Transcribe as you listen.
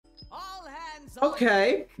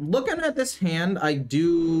Okay, looking at this hand, I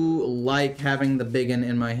do like having the Biggin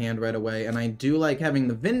in my hand right away, and I do like having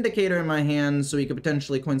the Vindicator in my hand, so we could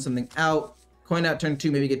potentially coin something out. Coin out turn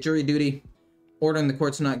 2, maybe get Jury Duty. Order in the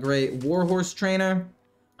Court's not great. Warhorse Trainer.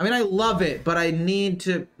 I mean, I love it, but I need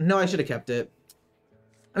to... No, I should have kept it.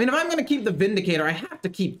 I mean, if I'm going to keep the Vindicator, I have to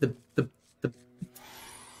keep the...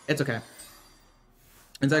 It's okay.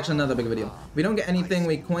 It's actually not that big of a deal. If we don't get anything,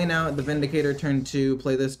 we coin out the Vindicator turn 2,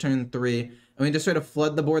 play this turn 3, and we just try to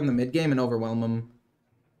flood the board in the mid-game and overwhelm them.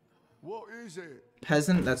 What is it?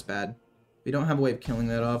 Peasant, that's bad. We don't have a way of killing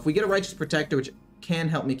that off. We get a Righteous Protector, which can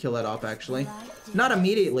help me kill that off, actually. Not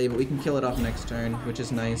immediately, but we can kill it off next turn, which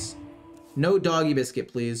is nice. No Doggy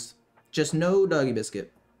Biscuit, please. Just no Doggy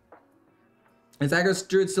Biscuit. Is Aggro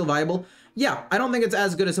Druid still viable? Yeah, I don't think it's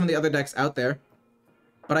as good as some of the other decks out there.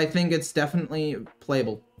 But I think it's definitely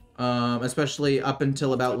playable. Especially up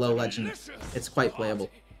until about low legend. It's quite playable.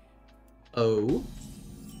 Oh.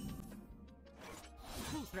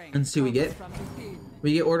 And see what we get.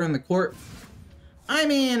 We get Order in the Court. I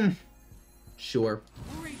mean... Sure.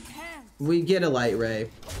 We get a Light Ray.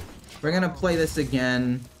 We're gonna play this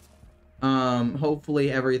again.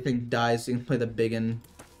 Hopefully everything dies so you can play the Biggin.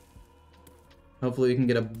 Hopefully we can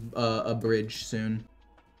get a bridge soon.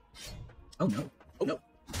 Oh no. Oh no.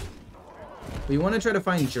 We want to try to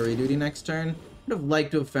find Jury Duty next turn. Would have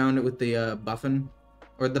liked to have found it with the Buffin.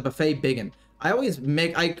 Or the Buffet Biggin.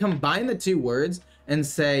 I combine the two words and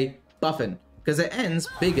say Buffin. Because it ends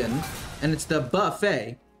Biggin and it's the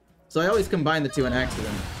Buffet. So I always combine the two on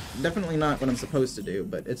accident. Definitely not what I'm supposed to do,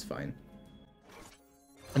 but it's fine.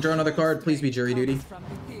 I'll draw another card. Please be Jury Duty.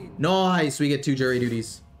 Nice! We get 2 Jury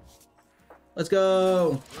Duties. Let's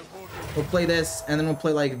go! We'll play this, and then we'll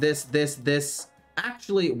play like this, this, this.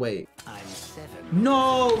 Actually, wait.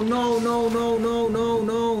 No, no, no, no, no, no,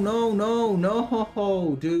 no, no, no,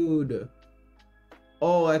 no, dude.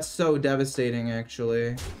 Oh, that's so devastating,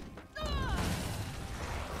 actually.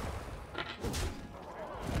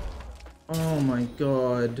 Oh my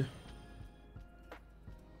god.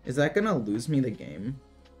 Is that gonna lose me the game?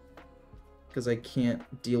 Because I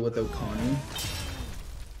can't deal with Okani.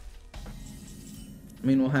 I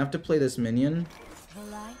mean, we'll have to play this minion.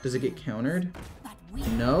 Does it get countered?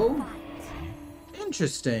 No?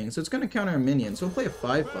 Interesting. So it's gonna counter a minion. So we'll play a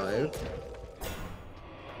 5/5.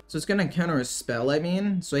 So it's gonna counter a spell, I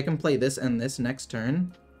mean. So I can play this and this next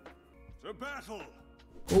turn.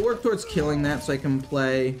 We'll work towards killing that so I can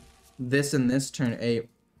play this and this turn 8.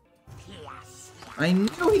 I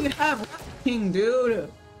knew he'd have Rat King,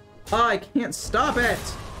 dude! Oh, I can't stop it!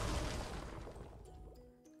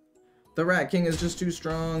 The Rat King is just too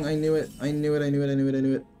strong. I knew it. I knew it. I knew it. I knew it. I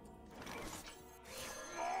knew it.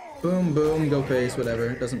 Boom, boom, go face, whatever.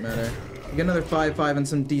 It doesn't matter. We get another 5/5 and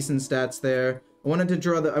some decent stats there. I wanted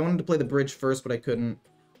to play the bridge first, but I couldn't.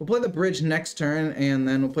 We'll play the bridge next turn, and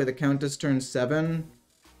then we'll play the Countess turn 7.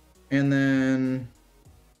 And then...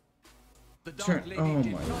 Oh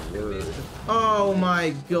my word. Oh my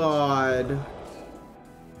god.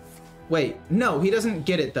 Wait, no, he doesn't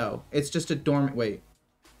get it though. It's just a dormant. Wait,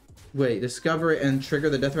 discover it and trigger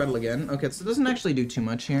the death rattle again. Okay, so it doesn't actually do too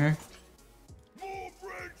much here.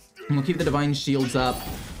 And we'll keep the divine shields up.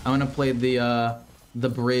 I want to play the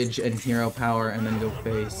bridge and hero power and then go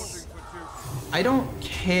face. I don't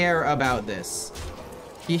care about this.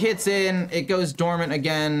 He hits in, it goes dormant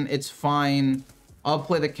again, it's fine. I'll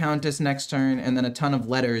play the Countess next turn, and then a ton of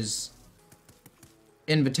letters.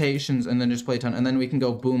 Invitations, and then just play a ton. And then we can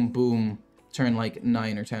go boom, boom, turn like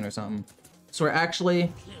 9 or 10 or something. So we're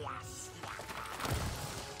actually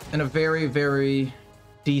in a very, very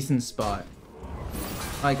decent spot.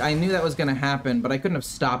 Like, I knew that was gonna happen, but I couldn't have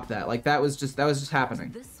stopped that. Like, that was just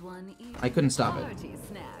happening. I couldn't stop it.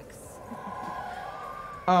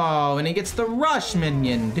 Oh, and he gets the rush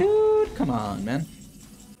minion, dude. Come on, man.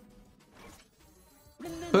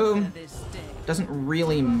 Boom. Doesn't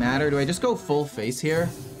really matter. Do I just go full face here?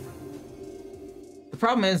 The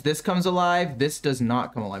problem is this comes alive. This does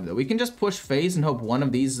not come alive, though. We can just push face and hope one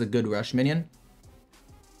of these is a good rush minion.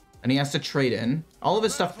 And he has to trade in. All of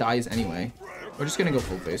his stuff dies anyway. We're just gonna go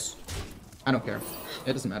full face. I don't care.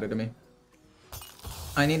 It doesn't matter to me.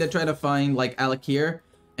 I need to try to find, like, Alakir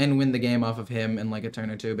and win the game off of him in, like, a turn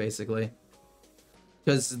or two, basically.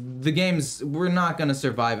 Because the game's... We're not going to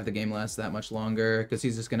survive if the game lasts that much longer, because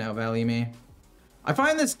he's just going to outvalue me. I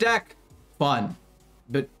find this deck fun,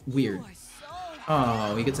 but weird.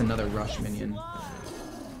 Oh, he gets another rush minion.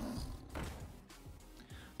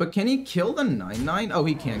 But can he kill the 9/9? Oh,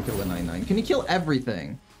 he can kill the 9/9. Can he kill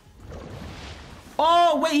everything?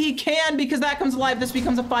 Oh, wait, he can, because that comes alive. This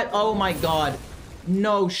becomes a 5. Oh, my God.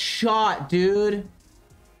 No shot, dude.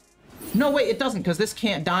 No, wait, it doesn't, because this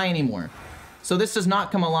can't die anymore. So this does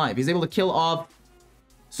not come alive. He's able to kill off.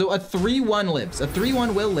 So a 3-1 lives. A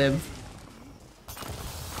 3-1 will live.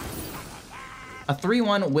 A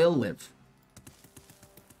 3-1 will live.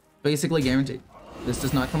 Basically guaranteed. This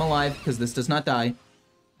does not come alive, because this does not die.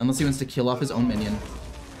 Unless he wants to kill off his own minion.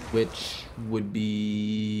 Which would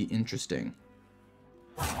be interesting.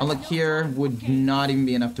 A Lakir would not even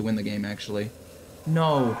be enough to win the game, actually.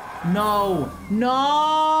 No, no,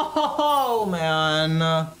 no,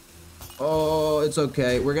 man. Oh, it's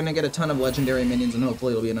okay. We're gonna get a ton of legendary minions, and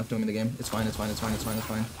hopefully it'll be enough to win the game. It's fine, it's fine, it's fine, it's fine, it's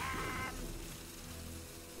fine.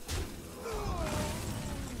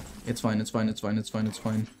 It's fine, it's fine, it's fine, it's fine, it's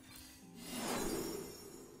fine.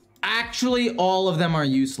 Actually, all of them are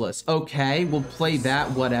useless. Okay, we'll play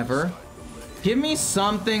that, whatever. Give me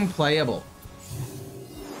something playable.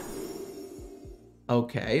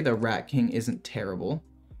 Okay, the Rat King isn't terrible,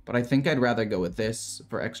 but I think I'd rather go with this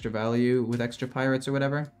for extra value with extra pirates or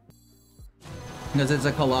whatever. Because it's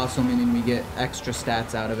a colossal minion, we get extra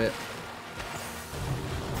stats out of it.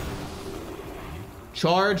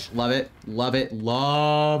 Charge, love it, love it,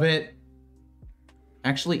 love it.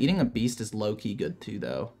 Actually, eating a beast is low-key good too,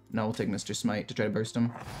 though. No, we'll take Mr. Smite to try to burst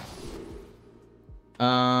him.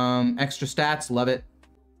 Extra stats, love it.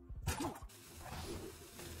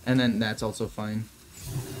 And then that's also fine.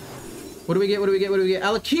 What do we get? What do we get? What do we get?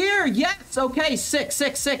 Alakir! Yes! Okay, sick,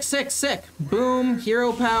 sick, sick, sick, sick. Boom,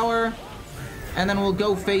 hero power. And then we'll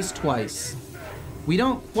go face twice. We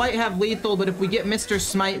don't quite have lethal, but if we get Mr.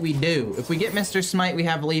 Smite, we do. If we get Mr. Smite, we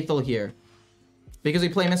have lethal here. Because we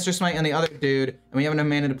play Mr. Smite on the other dude, and we have enough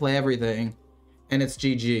mana to play everything. And it's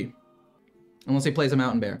GG. Unless he plays a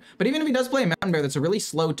Mountain Bear. But even if he does play a Mountain Bear, that's a really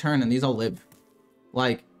slow turn, and these all live.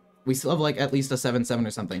 Like, we still have, like, at least a 7-7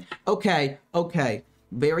 or something. Okay, okay.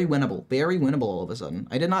 Very winnable. Very winnable all of a sudden.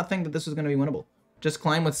 I did not think that this was going to be winnable. Just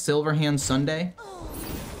climb with Silverhand Sunday.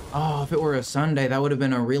 Oh, if it were a Sunday, that would have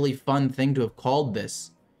been a really fun thing to have called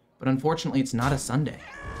this. But unfortunately, it's not a Sunday.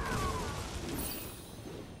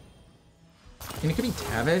 And it could be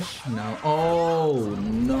Tavish? No. Oh,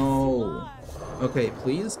 no. Okay,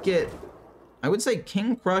 please get... I would say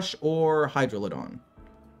King Crush or Hydrolodon.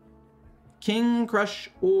 King Crush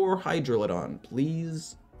or Hydrolodon,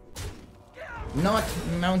 please. Not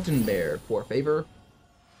Mountain Bear, for favor.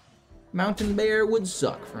 Mountain Bear would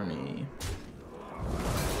suck for me.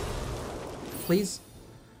 Please?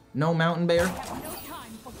 No Mountain Bear?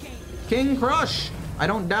 King Crush! I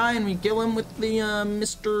don't die and we kill him with the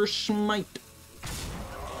Mr. Smite.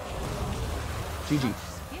 GG.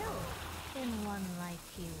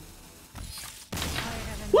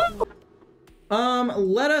 Woo!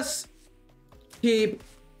 Let us keep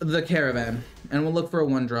the Caravan, and we'll look for a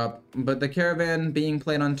 1-drop. But the Caravan being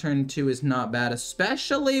played on turn 2 is not bad,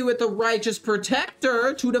 especially with the Righteous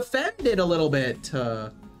Protector to defend it a little bit.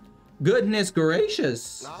 Goodness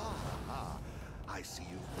gracious. I see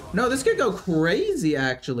you. No, this could go crazy,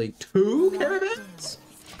 actually. 2 Caravans?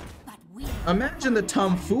 Imagine the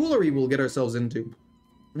tomfoolery we'll get ourselves into.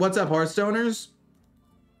 What's up, Hearthstoners?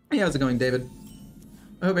 Hey, how's it going, David?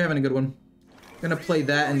 I hope you're having a good one. I'm gonna play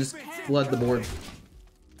that and just flood the board.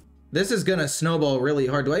 This is gonna snowball really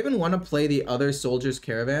hard. Do I even want to play the other Soldier's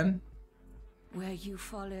Caravan? Where you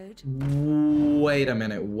followed? Wait a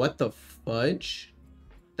minute. What the fudge?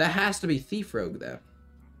 That has to be Thief Rogue, then.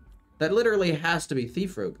 That literally has to be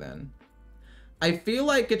Thief Rogue, then. I feel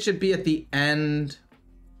like it should be at the end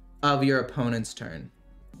of your opponent's turn.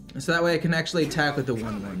 So that way I can actually attack with the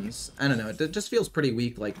 1/1s. I don't know, it just feels pretty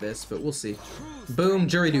weak like this, but we'll see. Boom,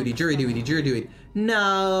 Jury Duty, Jury Duty, Jury Duty.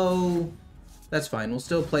 No! That's fine, we'll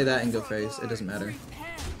still play that and go face, it doesn't matter.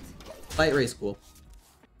 Light Ray's cool.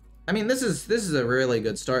 I mean, this is a really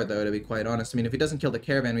good start, though, to be quite honest. I mean, if he doesn't kill the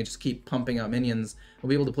Caravan, we just keep pumping out minions. We'll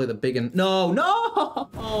be able to play the big and... No!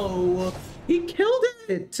 No! He killed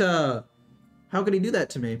it! How could he do that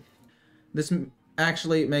to me? This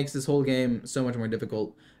actually makes this whole game so much more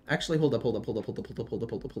difficult. Actually, hold up.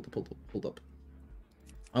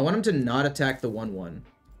 I want him to not attack the 1/1.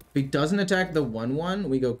 If he doesn't attack the 1/1,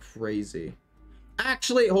 we go crazy.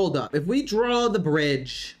 Actually, hold up. If we draw the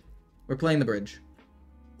bridge... We're playing the bridge.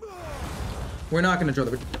 We're not gonna draw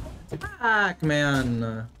the bridge. Attack,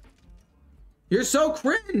 man. You're so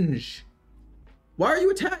cringe. Why are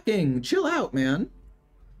you attacking? Chill out, man.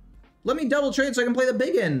 Let me double trade so I can play the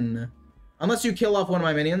biggin. Unless you kill off one of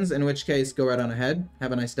my minions, in which case, go right on ahead.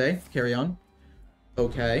 Have a nice day. Carry on.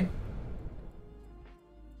 Okay.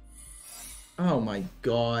 Oh my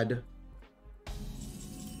god.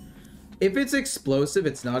 If it's explosive,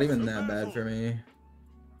 it's not even that bad for me.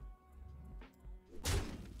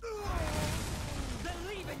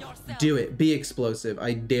 Do it. Be explosive.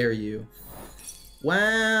 I dare you.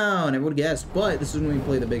 Wow, never would have guessed, but this is when we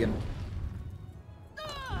play the big one.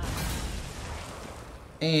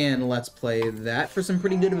 And let's play that for some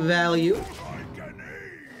pretty good value.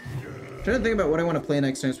 Trying to think about what I want to play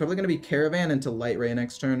next turn. It's probably going to be Caravan into Light Ray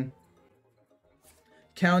next turn.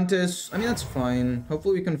 Countess, I mean, that's fine.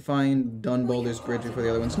 Hopefully we can find Dun Boulder's Bridge before the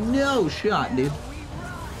other ones. No shot, dude.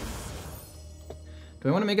 Do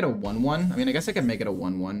I want to make it a 1-1? I mean, I guess I could make it a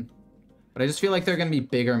 1-1. But I just feel like they're going to be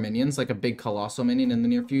bigger minions, like a big Colossal minion in the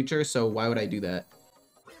near future, so why would I do that?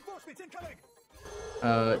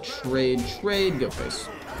 Trade, go face.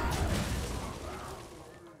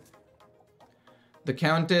 The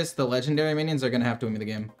Countess, the Legendary minions are going to have to win me the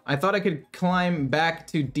game. I thought I could climb back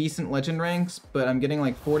to decent Legend ranks, but I'm getting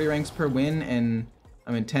like 40 ranks per win, and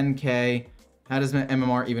I'm in 10k. How does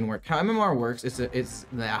MMR even work? How MMR works is it's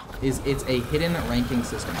a hidden ranking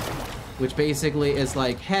system, which basically is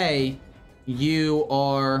like, hey, you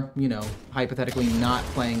are, you know, hypothetically not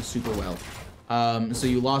playing super well. So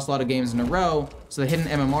you lost a lot of games in a row, so the hidden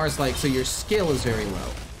MMR is like, so your skill is very low.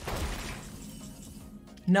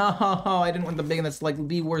 No, I didn't want the big one. That's like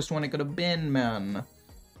the worst one it could have been, man.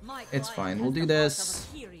 It's fine. We'll do this.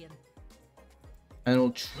 And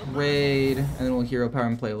we'll trade, and then we'll hero power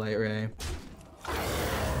and play Light Ray.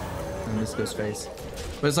 And this goes face.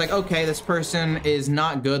 But it's like, okay, this person is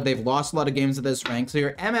not good. They've lost a lot of games at this rank. So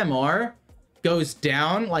your MMR goes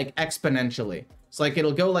down like exponentially. It's like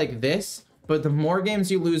it'll go like this, but the more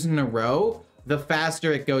games you lose in a row, the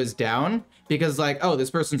faster it goes down, because like, oh,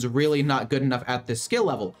 this person's really not good enough at this skill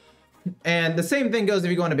level. And the same thing goes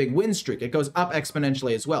if you go on a big win streak. It goes up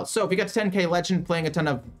exponentially as well. So if you get to 10k Legend playing a ton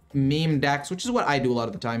of meme decks, which is what I do a lot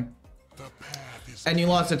of the time, and you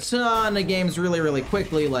lost a ton of games really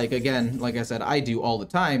quickly, like again, like I said, I do all the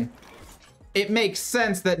time, it makes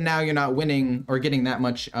sense that now you're not winning or getting that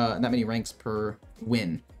much, that many ranks per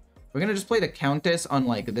win. We're gonna just play the Countess on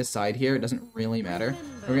like this side here. It doesn't really matter.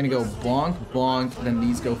 We're gonna go bonk, bonk, then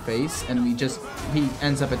these go face, and he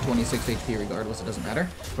ends up at 26 HP regardless, it doesn't matter.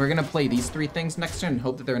 We're gonna play these three things next turn and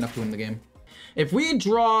hope that they're enough to win the game. If we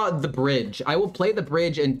draw the bridge, I will play the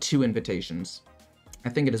bridge and 2 invitations. I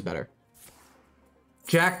think it is better.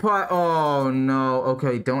 Jackpot, oh no,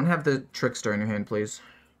 okay, don't have the Trickster in your hand, please.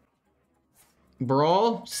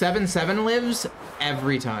 Brawl, 7/7 lives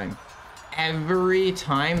every time. Every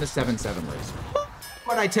time the 7/7 lives.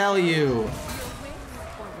 What'd I tell you?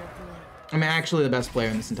 I'm actually the best player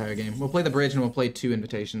in this entire game. We'll play the bridge and we'll play 2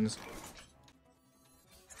 invitations.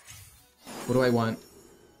 What do I want?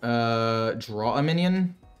 Draw a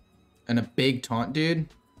minion? And a big taunt dude?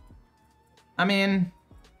 I mean,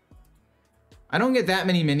 I don't get that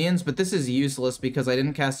many minions, but this is useless because I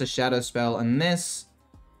didn't cast a shadow spell, and this...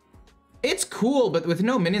 It's cool, but with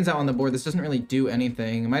no minions out on the board, this doesn't really do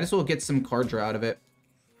anything. I might as well get some card draw out of it.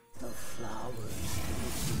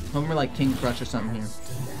 Hope we're like King Crush or something here.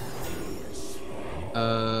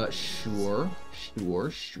 Sure.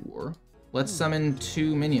 Let's summon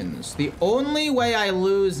 2 minions. The only way I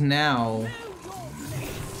lose now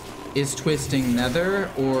is Twisting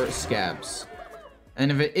Nether or Scabs.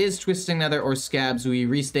 And if it is Twisting Nether or Scabs, we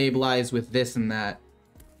restabilize with this and that.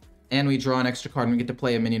 And we draw an extra card and we get to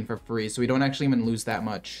play a minion for free, so we don't actually even lose that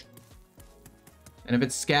much. And if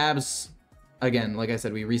it's Scabs, again, like I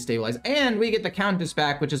said, we restabilize. And we get the Countess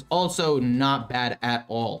back, which is also not bad at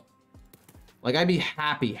all. Like, I'd be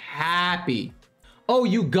happy. Oh,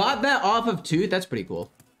 you got that off of Tooth? That's pretty cool.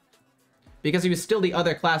 Because he was still the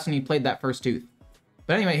other class when he played that first Tooth.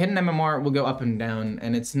 But anyway, hidden MMR will go up and down,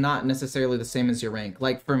 and it's not necessarily the same as your rank.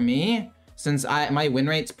 Like, for me, since my win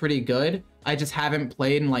rate's pretty good, I just haven't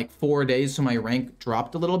played in like 4 days, so my rank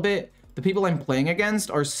dropped a little bit. The people I'm playing against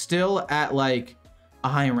are still at like a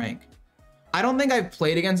high rank. I don't think I've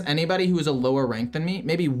played against anybody who is a lower rank than me.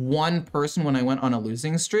 Maybe one person when I went on a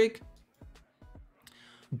losing streak.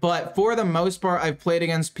 But for the most part, I've played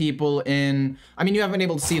against people in... I mean, you haven't been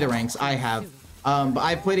able to see the ranks. I have. But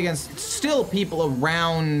I've played against still people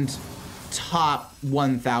around top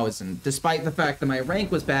 1,000, despite the fact that my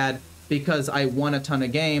rank was bad because I won a ton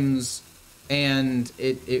of games. And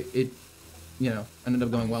it you know, ended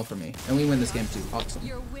up going well for me. And we win this game too. Awesome.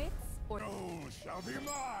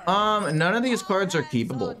 None of these cards are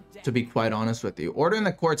keepable, to be quite honest with you. Order in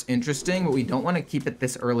the Court's interesting, but we don't want to keep it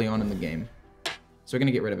this early on in the game. So we're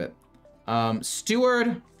gonna get rid of it.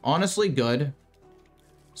 Steward, honestly good.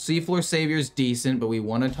 Seafloor Savior's decent, but we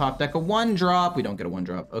want to top deck a 1-drop. We don't get a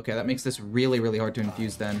 1-drop. Okay, that makes this really hard to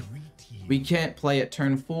infuse then. We can't play it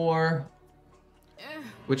turn 4.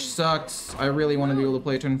 Which sucks. I really want to be able to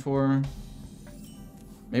play turn 4.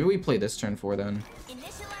 Maybe we play this turn 4 then.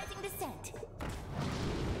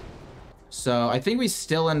 So I think we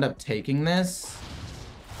still end up taking this.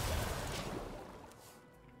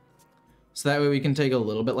 So that way we can take a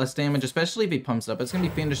little bit less damage, especially if he pumps up. It's going to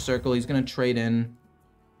be Fiendish Circle. He's going to trade in.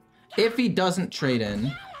 If he doesn't trade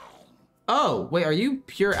in... Oh, wait, are you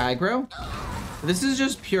pure aggro? This is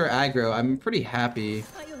just pure aggro. I'm pretty happy.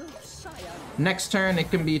 Next turn, it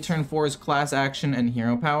can be turn 4's class action and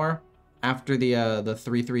hero power after the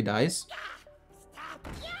 3/3 dies.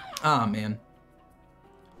 Ah, man.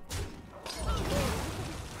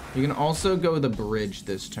 You can also go the bridge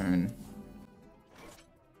this turn.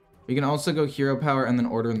 You can also go hero power and then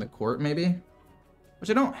order in the court, maybe? Which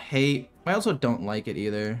I don't hate. I also don't like it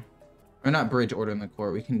either. Or not bridge, order in the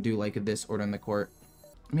court. We can do like this, order in the court.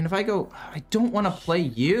 I mean, if I go... I don't want to play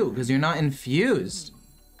you because you're not infused.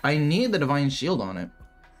 I need the Divine Shield on it.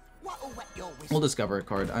 We'll discover a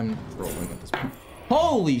card. I'm rolling at this point.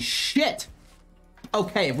 Holy shit!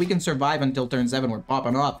 Okay, if we can survive until turn 7, we're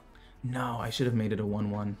popping up. No, I should have made it a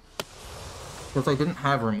 1/1. Because I didn't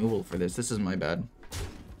have removal for this. This is my bad.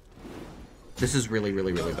 This is really,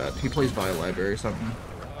 really, really bad. He plays Bio Library or something.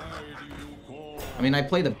 I mean, I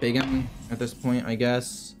play the big M at this point, I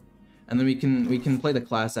guess. And then we can play the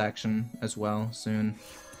class action as well soon.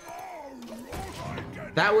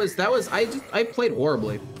 I played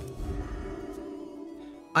horribly.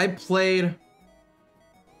 I played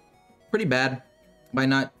pretty bad by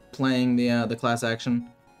not playing the class action.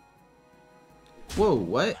 Whoa,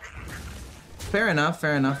 what? Fair enough,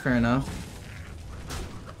 fair enough, fair enough.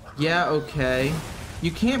 Yeah, okay.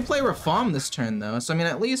 You can't play Reform this turn though, so I mean,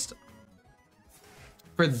 at least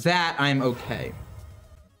for that I'm okay.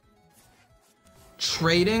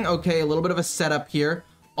 Trading, okay, a little bit of a setup here.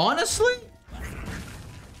 Honestly?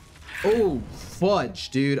 Oh, fudge,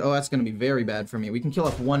 dude. Oh, that's gonna be very bad for me. We can kill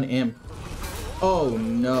off 1 imp. Oh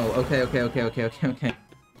no. Okay.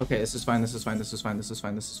 Okay, this is fine, this is fine, this is fine, this is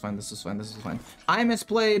fine, this is fine, this is fine, this is fine. I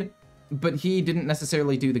misplayed, but he didn't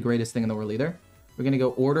necessarily do the greatest thing in the world either. We're gonna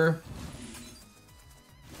go order.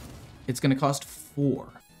 It's gonna cost 4.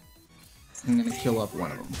 I'm gonna kill off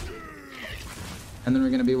 1 of them. And then we're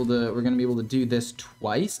gonna be able to do this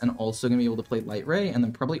twice, and also gonna be able to play Light Ray, and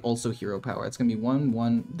then probably also Hero Power. It's gonna be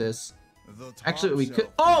 1/1 this. Actually, we could.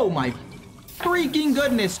 Oh my freaking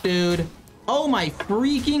goodness, dude! Oh my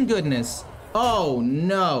freaking goodness! Oh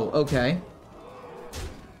no. Okay.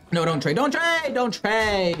 No, don't trade. Don't trade. Don't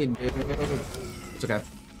trade. It's okay.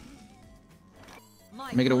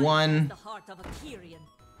 Make it a 1.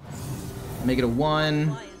 Make it a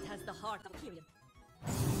 1.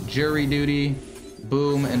 Jury duty.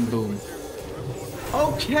 Boom and boom.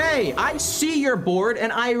 Okay, I see your board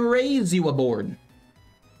and I raise you a board.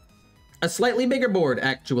 A slightly bigger board,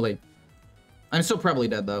 actually. I'm still probably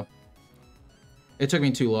dead though. It took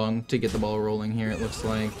me too long to get the ball rolling here, it looks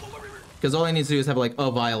like. Because all I need to do is have like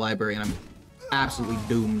a Vile Library and I'm absolutely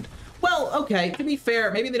doomed. Well, okay, to be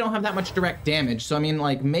fair, maybe they don't have that much direct damage. So I mean,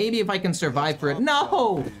 like, maybe if I can survive for it.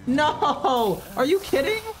 No! No! Are you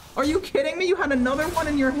kidding? Are you kidding me? You had another one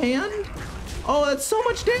in your hand? Oh, that's so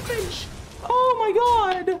much damage. Oh my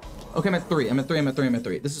god. Okay, I'm at 3. I'm at 3. I'm at 3. I'm at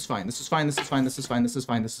 3. This is fine. This is fine. This is fine. This is fine. This is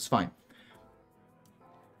fine. This is fine.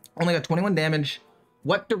 Only got 21 damage.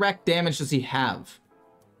 What direct damage does he have?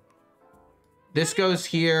 This goes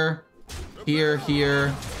here, here,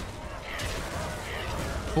 here.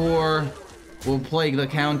 4. We'll play the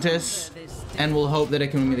Countess, and we'll hope that it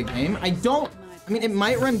can win me the game. I mean, it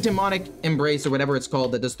might run Demonic Embrace or whatever it's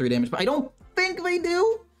called that does 3 damage, but I don't think they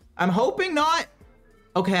do. I'm hoping not.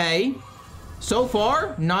 Okay. So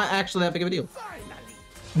far, not actually that big of a deal.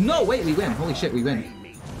 No, wait, we win. Holy shit, we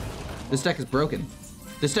win. This deck is broken.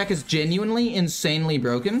 This deck is genuinely insanely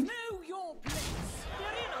broken.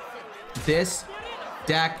 This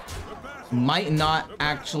deck might not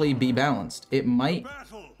actually be balanced. It might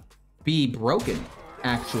be broken,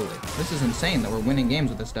 actually. This is insane that we're winning games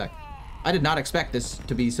with this deck. I did not expect this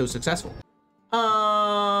to be so successful.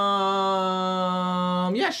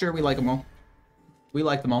 Yeah, sure, we like them all. We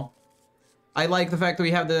like them all. I like the fact that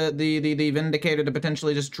we have the Vindicator to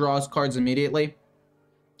potentially just draw us cards immediately.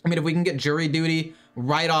 I mean, if we can get Jury Duty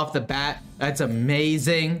right off the bat, that's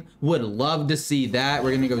amazing. Would love to see that.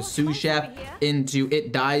 We're gonna go Sous Chef into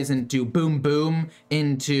It Dies, into Boom Boom,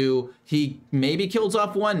 into he maybe kills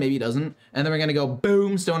off 1, maybe he doesn't. And then we're gonna go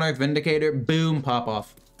boom, Stone Earth Vindicator, boom, pop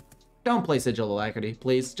off. Don't play Sigil Alacrity,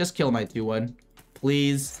 please. Just kill my 2/1,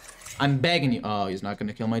 please. I'm begging you. Oh, he's not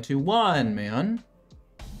gonna kill my 2/1, man.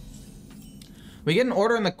 We get an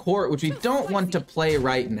order in the court, which we don't want to play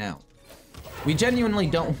right now. We genuinely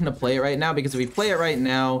don't want to play it right now, because if we play it right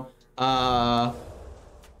now,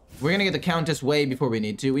 we're gonna get the Countess way before we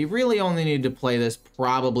need to. We really only need to play this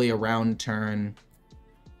probably around turn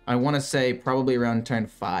I want to say probably around turn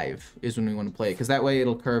 5 is when we want to play it, because that way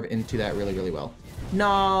it'll curve into that really, really well.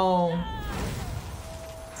 No!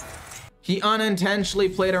 He unintentionally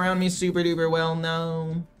played around me super duper well.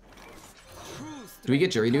 No. Do we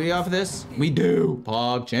get jury duty off of this? We do.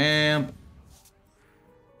 Pog champ.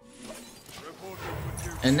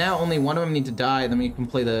 And now only one of them need to die. Then we can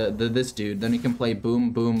play this dude. Then we can play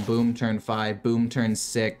boom, boom, boom, turn 5, boom, turn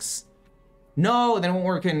 6. No, then it won't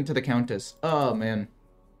work into the Countess. Oh, man.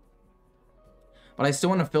 But I still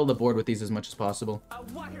want to fill the board with these as much as possible.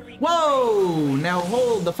 Whoa! Now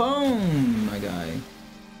hold the phone, my guy.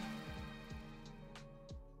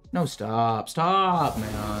 No, stop. Stop,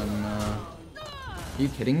 man. Are you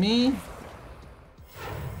kidding me?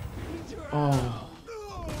 Oh.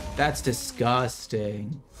 That's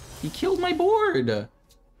disgusting. He killed my board.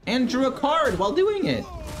 And drew a card while doing it.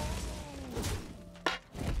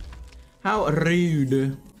 How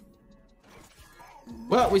rude.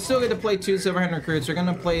 Well, we still get to play 2 Silverhand Recruits. We're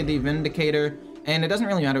gonna play the Vindicator, and it doesn't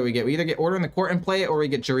really matter what we get. We either get Order in the Court and play it, or we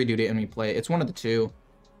get Jury Duty and we play it. It's one of the two.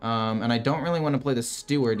 And I don't really want to play the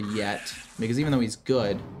Steward yet, because even though he's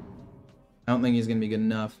good, I don't think he's gonna be good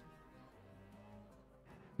enough.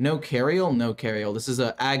 No Carriel? No Carriel. This is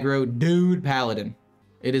a aggro dude Paladin.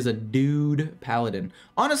 It is a dude Paladin.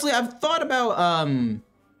 Honestly, I've thought about,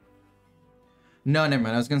 no, never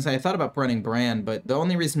mind. I was gonna say I thought about running Bran, but the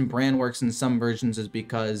only reason Bran works in some versions is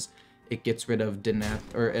because it gets rid of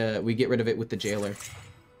we get rid of it with the Jailer.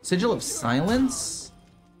 Sigil of Silence?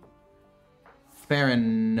 Fair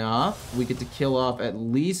enough. We get to kill off at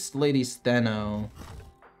least Lady Steno.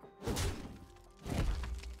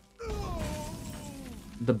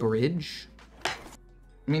 The Bridge? I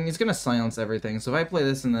mean, he's gonna silence everything, so if I play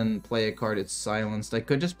this and then play a card, it's silenced. I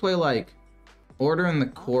could just play, like, Order in the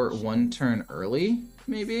Court 1 turn early,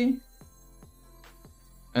 maybe?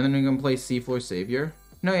 And then we can play Seafloor Savior.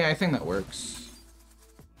 No, yeah, I think that works.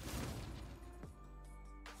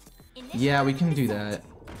 Yeah, we can do that.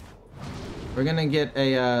 We're gonna get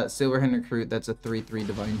a Silverhand Recruit that's a 3/3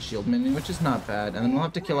 Divine Shield minion, which is not bad. And then we'll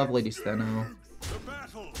have to kill off Lady Steno.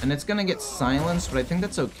 And it's gonna get silenced, but I think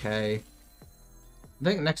that's okay. I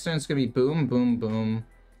think next turn it's gonna be boom, boom, boom.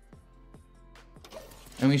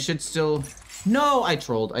 And we should still... No, I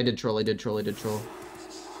trolled. I did troll. Because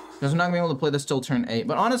we're not gonna be able to play this till turn 8.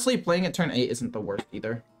 But honestly, playing at turn 8 isn't the worst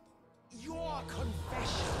either.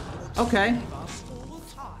 Okay.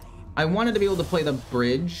 I wanted to be able to play the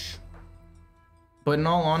Bridge. But in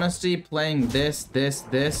all honesty, playing this doesn't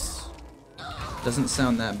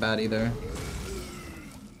sound that bad either.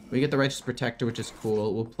 We get the Righteous Protector, which is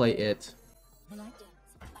cool. We'll play it.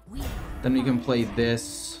 Then we can play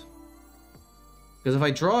this. Because if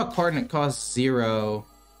I draw a card and it costs 0...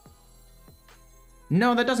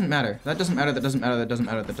 No, that doesn't matter. That doesn't matter, that doesn't matter, that doesn't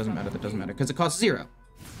matter, that doesn't matter, that doesn't matter. Because it costs 0.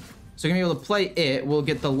 So we're going to be able to play it. We'll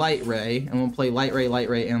get the Light Ray. And we'll play Light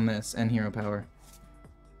Ray, and this. And Hero Power.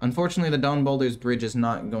 Unfortunately, the Dawn Boulder's Bridge is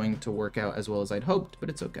not going to work out as well as I'd hoped. But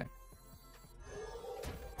it's okay.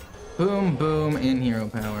 Boom, boom, and Hero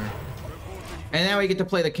Power. And now we get to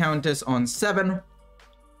play the Countess on 7.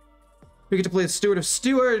 We get to play the Steward of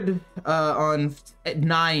Steward on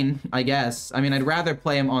 9, I guess. I mean, I'd rather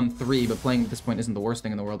play him on 3, but playing at this point isn't the worst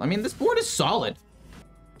thing in the world. I mean, this board is solid.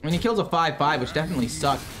 I mean, he kills a 5/5, which definitely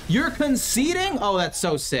sucks. You're conceding? Oh, that's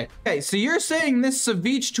so sick. Okay, so you're saying this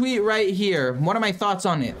Savage tweet right here. What are my thoughts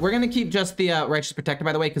on it? We're going to keep just the Righteous Protector,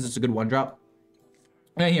 by the way, because it's a good 1-drop.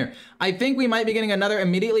 Right here. I think we might be getting another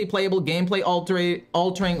immediately playable gameplay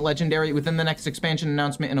altering legendary within the next expansion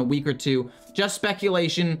announcement in a week or 2. Just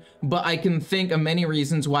speculation, but I can think of many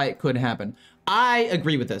reasons why it could happen. I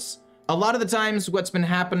agree with this. A lot of the times what's been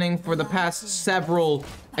happening for the past several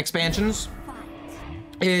expansions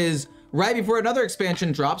is right before another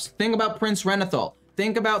expansion drops, think about Prince Renathal.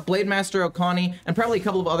 Think about Blade Master Okani, and probably a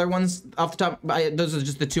couple of other ones off the top. Those are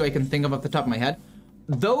just the 2 I can think of off the top of my head.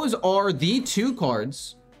 Those are the 2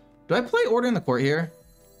 cards. Do I play Order in the Court here?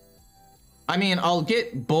 I mean, I'll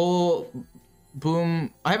get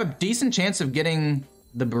Boom. I have a decent chance of getting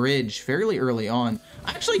the Bridge fairly early on.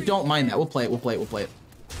 I actually don't mind that. We'll play it.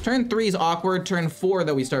 Turn 3 is awkward. Turn 4,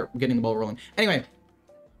 though, we start getting the ball rolling. Anyway,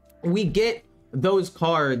 we get those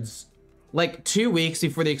cards like 2 weeks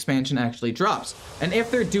before the expansion actually drops. And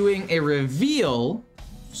if they're doing a reveal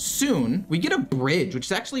soon, we get a Bridge, which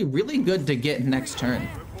is actually really good to get next turn.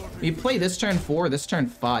 We play this turn 4, this turn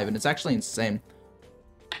 5, and it's actually insane.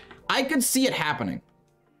 I could see it happening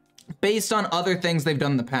based on other things they've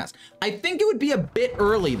done in the past. I think it would be a bit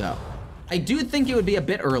early, though. I do think it would be a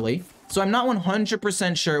bit early, so I'm not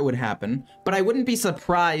 100% sure it would happen, but I wouldn't be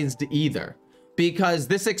surprised either, because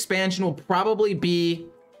this expansion will probably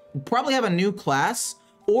have a new class,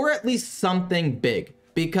 or at least something big,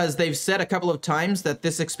 because they've said a couple of times that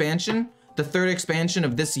this expansion, the third expansion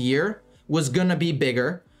of this year, was gonna be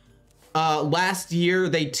bigger. Last year,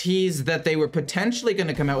 they teased that they were potentially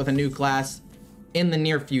gonna come out with a new class in the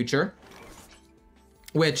near future,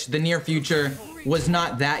 which the near future was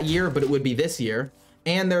not that year, but it would be this year.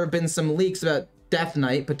 And there have been some leaks about Death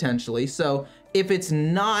Knight potentially. So if it's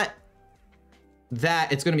not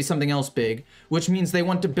that, it's going to be something else big, which means they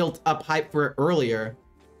want to build up hype for it earlier.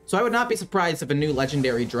 So I would not be surprised if a new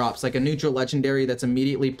legendary drops, like a neutral legendary that's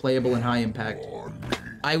immediately playable and high impact.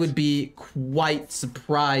 I would be quite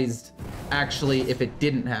surprised, actually, if it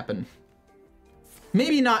didn't happen.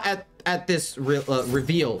 Maybe not at this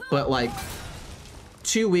reveal, but like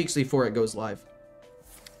 2 weeks before it goes live.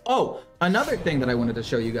 Oh, another thing that I wanted to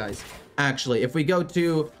show you guys, actually, if we go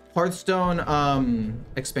to Hearthstone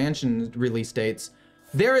expansion release dates,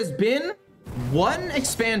 there has been one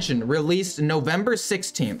expansion released November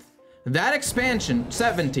 16th. That expansion,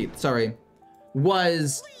 17th, sorry,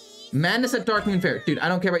 was Madness at Dark Moon Fair. Dude, I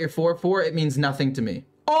don't care about your 4/4, it means nothing to me.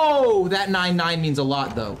 Oh, that 9/9 means a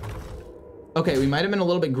lot though. Okay, we might have been a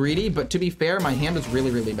little bit greedy, but to be fair, my hand was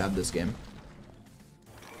really, really bad this game.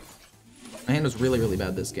 My hand was really, really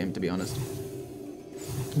bad this game, to be honest.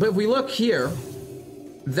 But if we look here,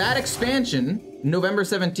 that expansion, November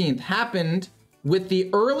 17th, happened with the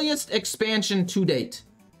earliest expansion to date,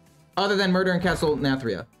 other than Murder and Castle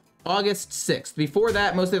Nathria, August 6th. Before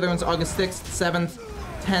that, most of the other ones, August 6th, 7th,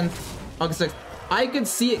 10th, August 6th. I could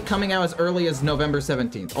see it coming out as early as November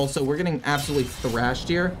 17th. Also, we're getting absolutely thrashed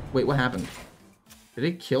here. Wait, what happened? Did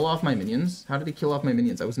he kill off my minions? How did he kill off my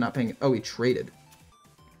minions? I was not paying. Oh, he traded.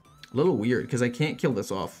 A little weird, because I can't kill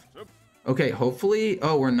this off. Okay, hopefully...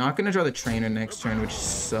 Oh, we're not going to draw the trainer next turn, which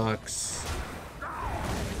sucks.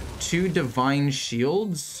 2 divine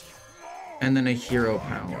shields, and then a hero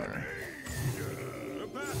power.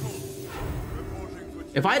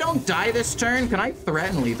 If I don't die this turn, can I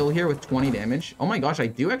threaten lethal here with 20 damage? Oh my gosh, I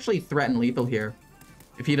do actually threaten lethal here.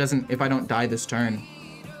 If I don't die this turn.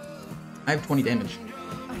 I have 20 damage.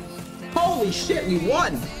 Holy shit, we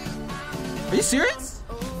won! Are you serious?